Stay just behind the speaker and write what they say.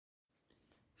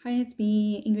Hi, it's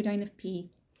me, Ingridine of P,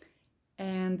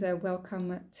 and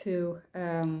welcome to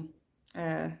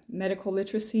Medical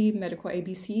Literacy, Medical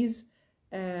ABCs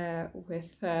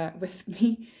with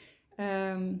me.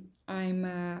 I'm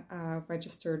a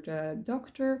registered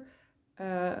doctor.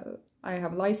 I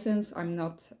have a license. I'm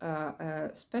not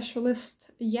a specialist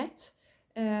yet,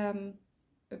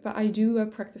 but I do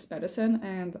practice medicine,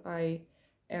 and I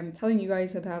am telling you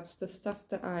guys about the stuff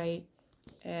that I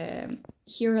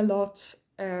hear a lot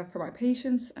from my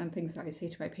patients and things that I say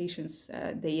to my patients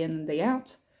day in and day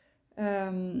out.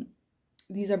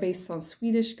 These are based on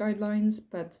Swedish guidelines,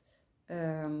 but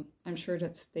I'm sure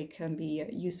that they can be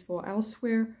useful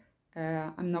elsewhere.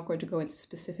 I'm not going to go into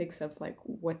specifics of like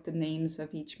what the names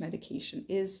of each medication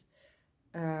is,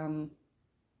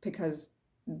 because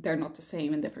they're not the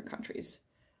same in different countries.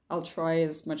 I'll try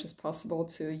as much as possible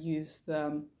to use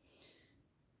the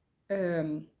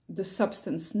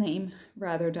substance name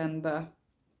rather than the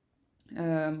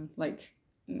the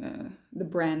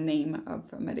brand name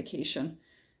of a medication.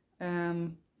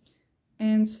 And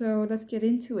so let's get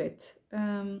into it.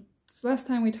 So last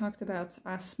time we talked about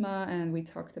asthma and we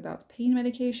talked about pain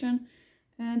medication,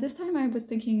 and this time I was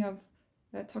thinking of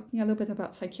talking a little bit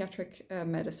about psychiatric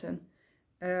medicine.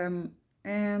 And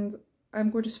I'm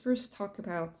going to first talk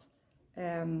about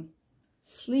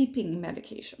sleeping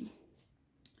medication.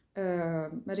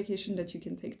 Medication that you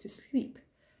can take to sleep.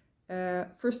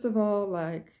 First of all,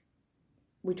 like,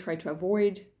 we try to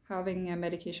avoid having a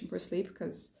medication for sleep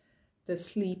because the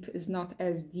sleep is not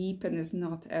as deep and is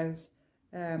not as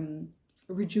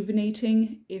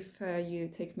rejuvenating if you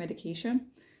take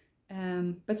medication.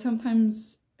 But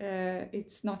sometimes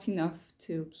it's not enough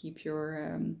to keep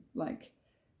your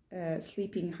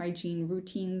sleeping hygiene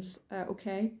routines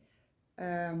okay.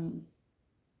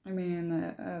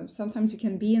 Sometimes you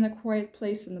can be in a quiet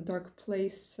place, in a dark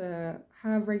place,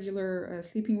 have regular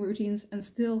sleeping routines, and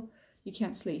still you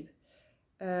can't sleep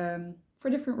for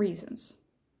different reasons.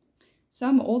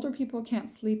 Some older people can't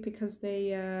sleep because they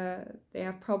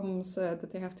have problems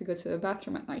that they have to go to the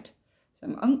bathroom at night.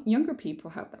 Some younger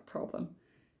people have that problem.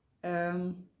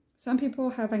 Some people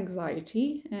have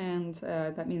anxiety, and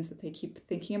that means that they keep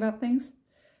thinking about things.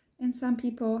 And some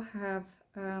people have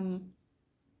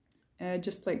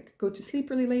just like go to sleep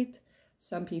really late.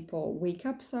 Some people wake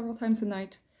up several times a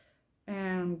night,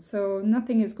 and so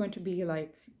nothing is going to be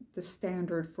like the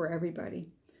standard for everybody.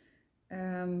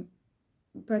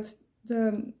 But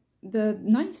the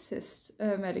nicest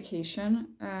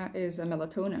medication is a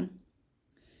melatonin.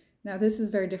 Now this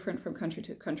is very different from country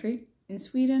to country. In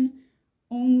Sweden,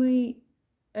 only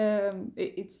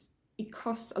it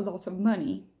costs a lot of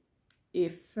money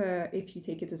if you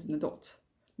take it as an adult.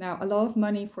 Now, a lot of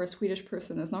money for a Swedish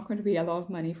person is not going to be a lot of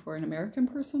money for an American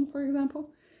person, for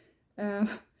example.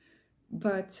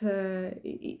 But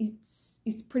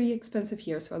it's pretty expensive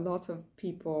here, so a lot of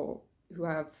people who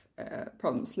have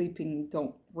problems sleeping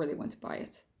don't really want to buy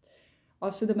it.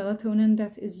 Also, the melatonin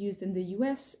that is used in the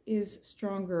US is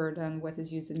stronger than what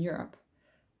is used in Europe.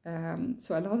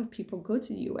 So a lot of people go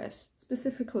to the US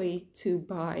specifically to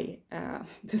buy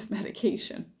this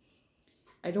medication.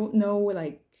 I don't know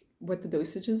what the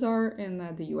dosages are in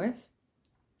the US.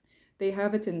 They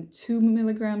have it in 2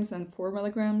 milligrams and 4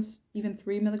 milligrams, even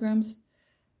 3 milligrams.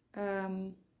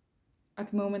 At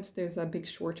the moment, there's a big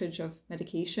shortage of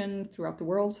medication throughout the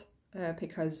world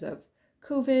because of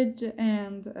COVID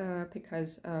and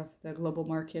because of the global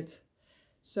market.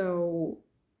 So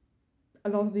a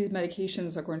lot of these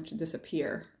medications are going to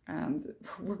disappear, and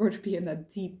we're going to be in a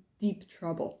deep, deep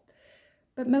trouble.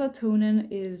 But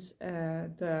melatonin is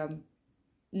the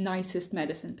nicest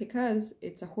medicine because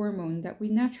it's a hormone that we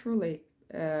naturally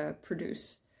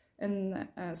produce, and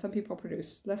some people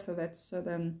produce less of it, so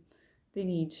then they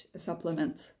need a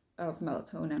supplement of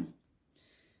melatonin,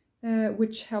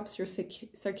 which helps your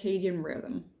circadian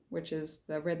rhythm, which is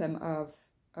the rhythm of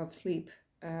sleep.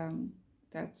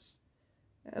 That's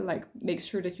makes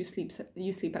sure that you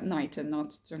sleep at night and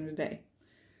not during the day.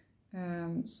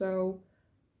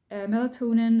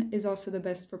 Melatonin is also the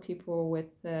best for people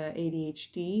with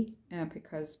ADHD,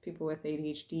 because people with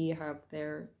ADHD have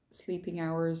their sleeping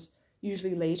hours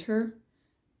usually later,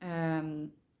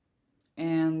 and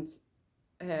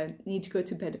need to go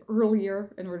to bed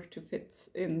earlier in order to fit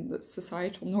in the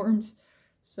societal norms,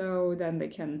 so then they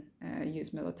can use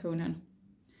melatonin.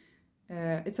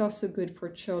 It's also good for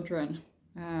children,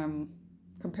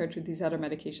 compared to these other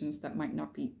medications that might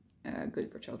not be good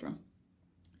for children.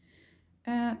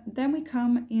 Then we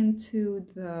come into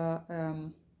the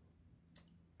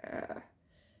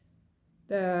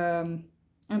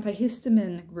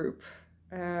antihistamine group.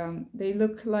 They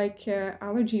look like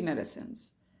allergy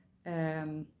medicines.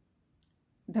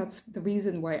 That's the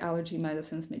reason why allergy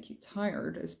medicines make you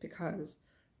tired, is because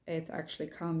it actually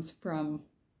comes from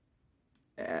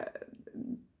the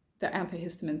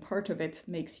antihistamine part of it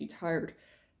makes you tired.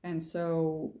 And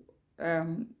so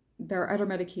there are other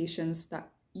medications that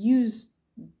use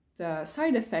the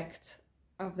side effect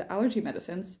of the allergy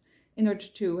medicines in order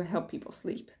to help people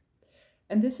sleep.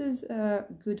 And this is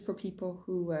good for people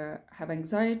who have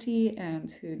anxiety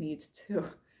and who need to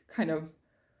kind of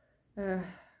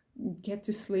get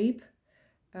to sleep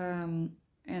and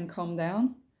calm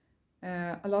down.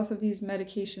 A lot of these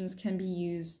medications can be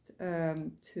used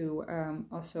to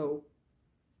also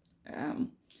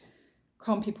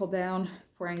calm people down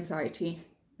for anxiety.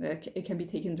 It can be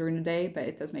taken during the day, but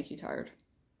it does make you tired.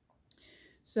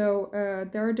 So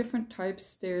there are different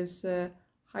types. There's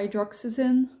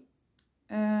hydroxyzin,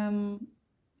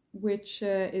 which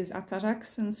is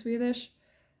atarax in Swedish.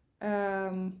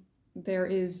 There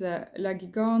is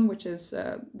lagigan, which is,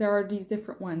 there are these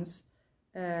different ones.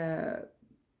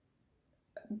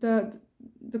 The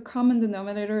common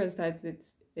denominator is that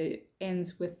it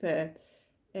ends with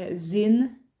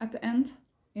zin at the end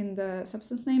in the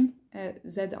substance name,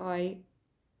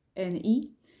 Z-I-N-E.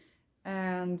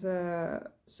 And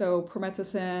so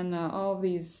prometazin, all of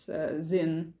these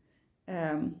zin,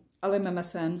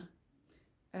 alimemazin.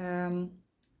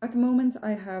 At the moment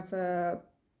I have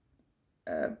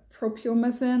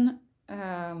propiomazin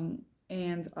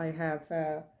and I have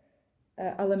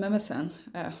alimemazin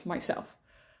myself.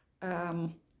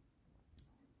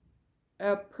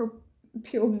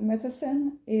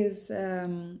 Propiomazin is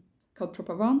called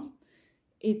propiomazin.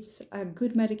 It's a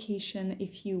good medication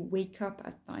if you wake up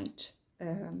at night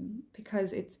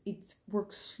because it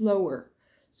works slower.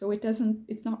 So it's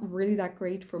not really that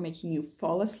great for making you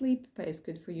fall asleep, but it's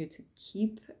good for you to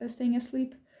keep staying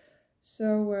asleep.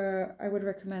 So I would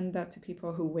recommend that to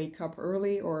people who wake up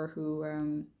early or who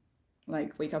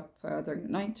like wake up during the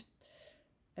night.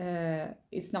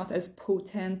 It's not as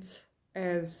potent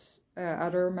as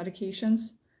other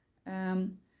medications,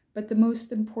 but the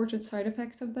most important side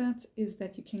effect of that is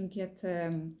that you can get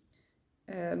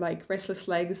like restless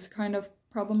legs kind of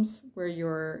problems where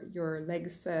your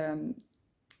legs.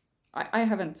 I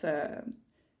haven't.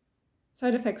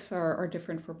 Side effects are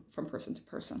different from person to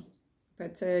person,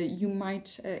 but you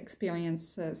might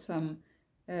experience some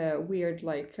weird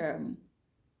like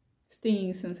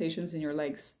stinging sensations in your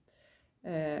legs.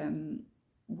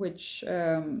 Which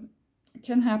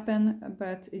can happen,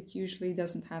 but it usually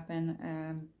doesn't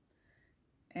happen,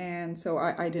 and so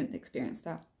I didn't experience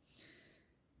that.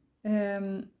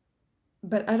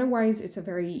 But otherwise, it's a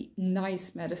very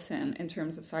nice medicine in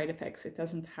terms of side effects. It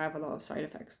doesn't have a lot of side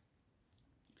effects.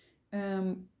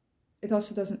 It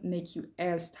also doesn't make you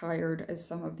as tired as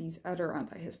some of these other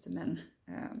antihistamine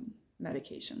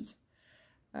medications.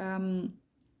 Then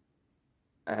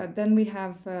we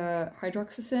have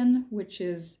hydroxyzin, which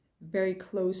is very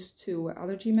close to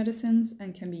allergy medicines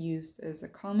and can be used as a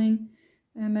calming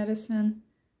medicine.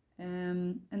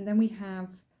 And then we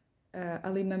have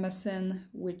alimemazin,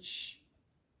 which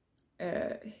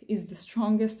is the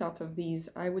strongest out of these.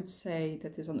 I would say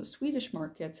that is on the Swedish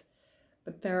market,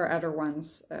 but there are other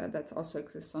ones that also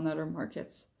exist on other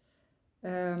markets.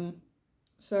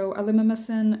 So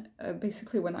alimemazin,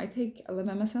 basically when I take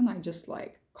alimemazin, I just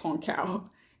like conk out.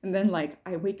 And then like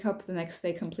I wake up the next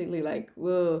day completely like,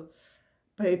 whoa,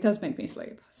 but it does make me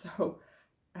sleep. So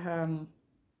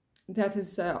that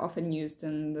is often used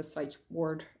in the psych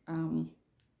ward,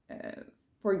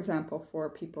 for example, for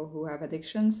people who have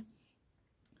addictions,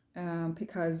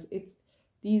 because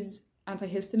these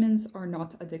antihistamines are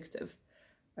not addictive,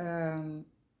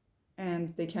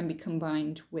 and they can be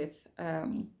combined with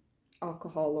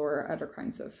alcohol or other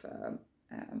kinds of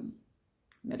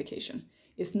medication.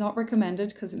 It's not recommended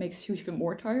because it makes you even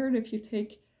more tired if you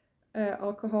take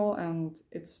alcohol, and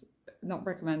it's not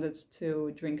recommended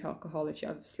to drink alcohol if you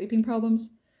have sleeping problems,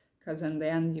 because in the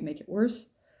end you make it worse.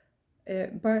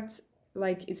 But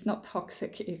like it's not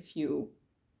toxic if you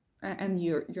and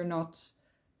you're not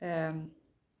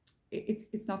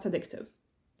it's not addictive.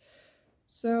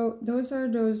 So those are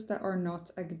those that are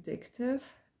not addictive.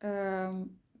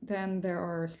 Then there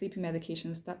are sleeping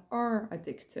medications that are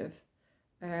addictive,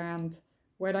 and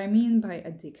what I mean by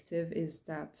addictive is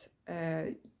that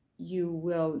you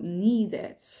will need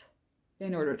it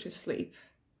in order to sleep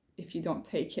if you don't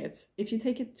take it. If you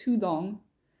take it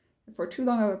for too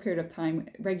long of a period of time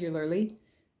regularly,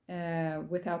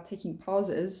 without taking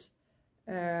pauses,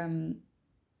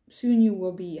 soon you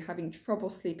will be having trouble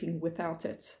sleeping without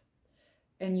it.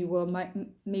 And you will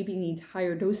maybe need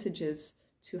higher dosages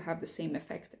to have the same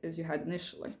effect as you had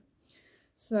initially.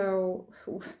 So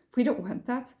we don't want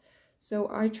that. So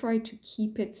I try to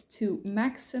keep it to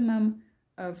maximum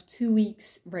of 2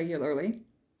 weeks regularly,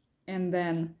 and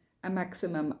then a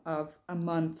maximum of a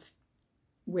month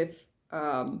with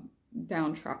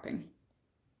down trapping.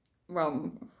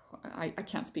 Well, I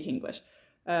can't speak English.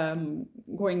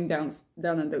 Going down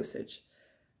in dosage.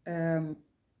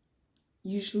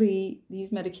 Usually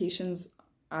these medications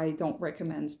I don't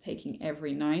recommend taking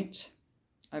every night.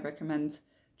 I recommend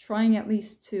trying at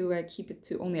least to keep it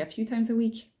to only a few times a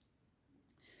week.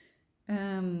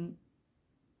 And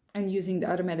using the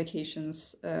other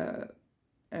medications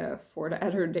for the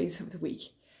other days of the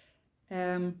week.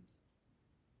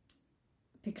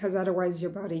 Because otherwise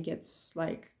your body gets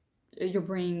like, your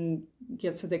brain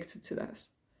gets addicted to this.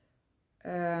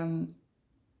 And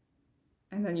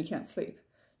then you can't sleep.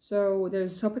 So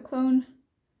there's zopiclone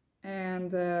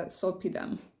and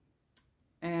zolpidem.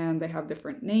 And they have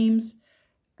different names.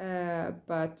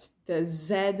 But the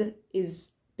Z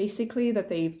is basically that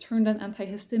they've turned an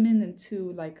antihistamine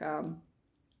into like,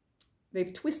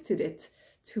 they've twisted it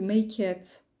to make it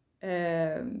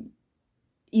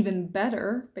even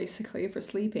better, basically, for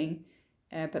sleeping,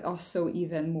 but also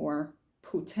even more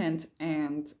potent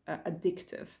and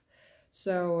addictive.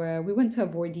 So we want to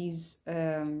avoid these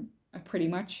pretty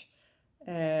much.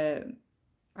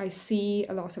 I see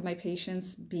a lot of my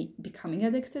patients becoming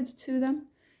addicted to them,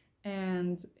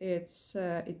 and it's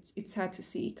sad to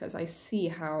see, because I see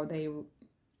how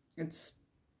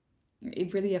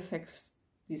it really affects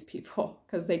these people,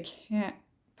 because they can't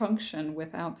function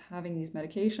without having these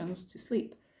medications to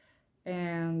sleep.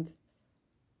 And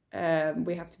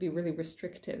we have to be really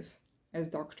restrictive as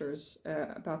doctors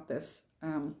about this,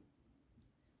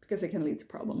 because it can lead to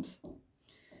problems.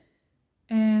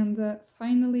 And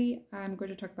finally, I'm going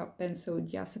to talk about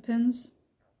benzodiazepines.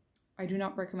 I do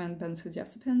not recommend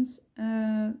benzodiazepines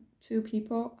to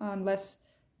people unless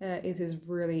it is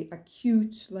really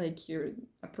acute, like you're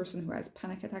a person who has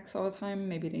panic attacks all the time.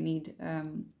 Maybe they need,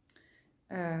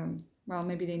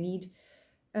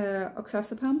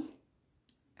 oxazepam.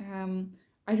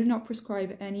 I do not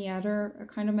prescribe any other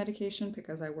kind of medication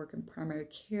because I work in primary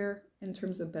care in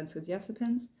terms of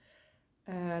benzodiazepines.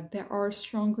 There are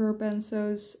stronger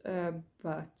benzos,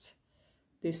 but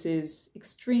this is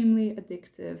extremely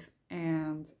addictive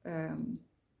and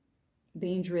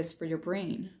dangerous for your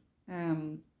brain.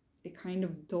 It kind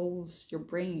of dulls your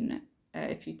brain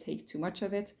if you take too much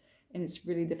of it, and it's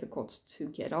really difficult to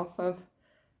get off of.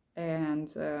 And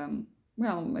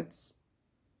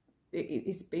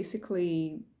it's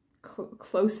basically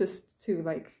closest to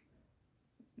like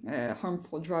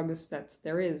harmful drugs that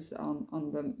there is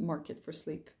on the market for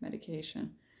sleep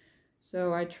medication.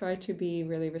 So I try to be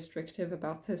really restrictive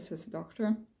about this as a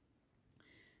doctor.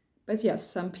 But yes,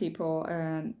 some people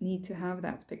need to have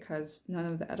that because none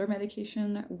of the other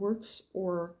medication works,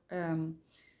 or there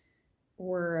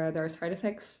are side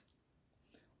effects.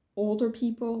 Older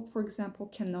people, for example,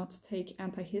 cannot take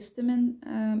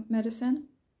antihistamine medicine.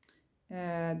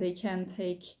 They can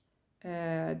take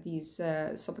these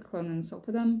zopiclone and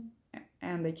zolpidem,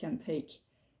 and they can take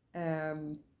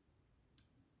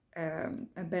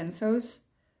benzos,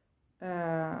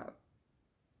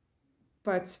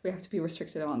 but we have to be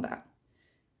restricted on that.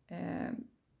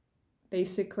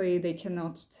 Basically, they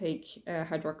cannot take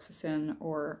hydroxyzin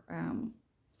or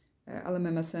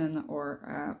alimemazin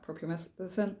or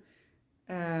propiomazin,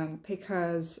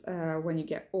 because when you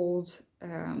get old,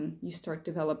 you start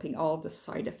developing all the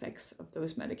side effects of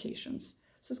those medications.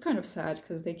 So it's kind of sad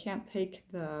because they can't take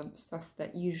the stuff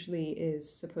that usually is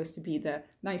supposed to be the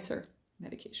nicer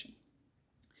medication.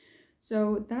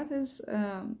 So that is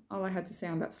all I had to say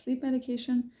on that sleep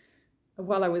medication.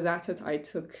 While I was at it, I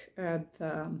took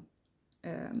the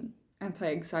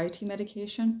anti-anxiety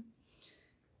medication.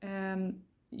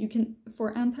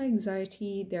 For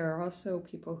anti-anxiety, there are also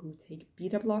people who take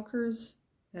beta blockers.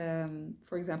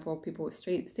 For example, people with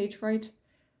stage fright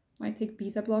might take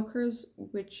beta blockers,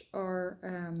 which are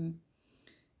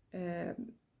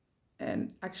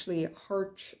actually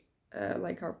heart,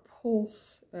 like our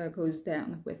pulse goes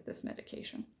down with this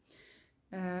medication.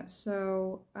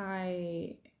 So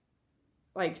I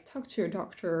talk to your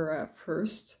doctor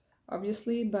first,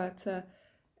 obviously, but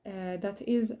that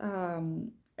is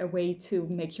a way to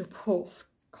make your pulse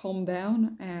calm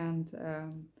down, and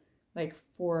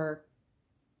for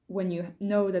when you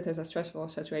know that there's a stressful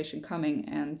situation coming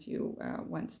and you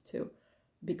want to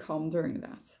be calm during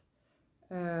that.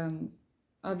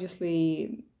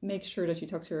 Obviously, make sure that you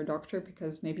talk to your doctor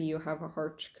because maybe you have a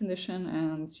heart condition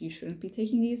and you shouldn't be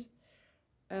taking these.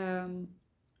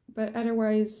 But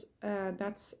otherwise,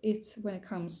 that's it when it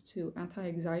comes to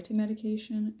anti-anxiety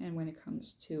medication and when it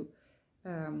comes to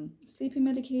sleeping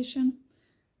medication.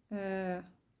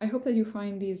 I hope that you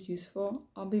find these useful.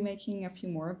 I'll be making a few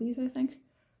more of these, I think.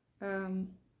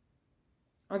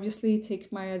 Obviously,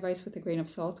 take my advice with a grain of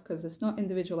salt because it's not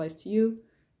individualized to you.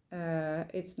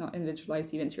 It's not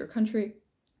individualized even to your country.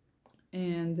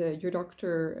 And your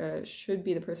doctor should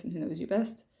be the person who knows you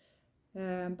best.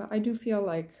 But I do feel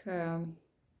like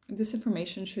this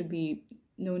information should be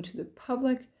known to the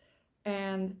public,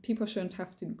 and people shouldn't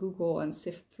have to Google and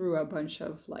sift through a bunch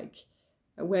of like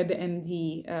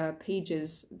WebMD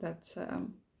pages that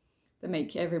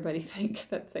make everybody think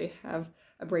that they have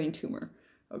a brain tumor.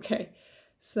 Okay,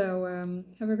 so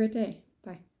have a great day.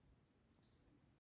 Bye.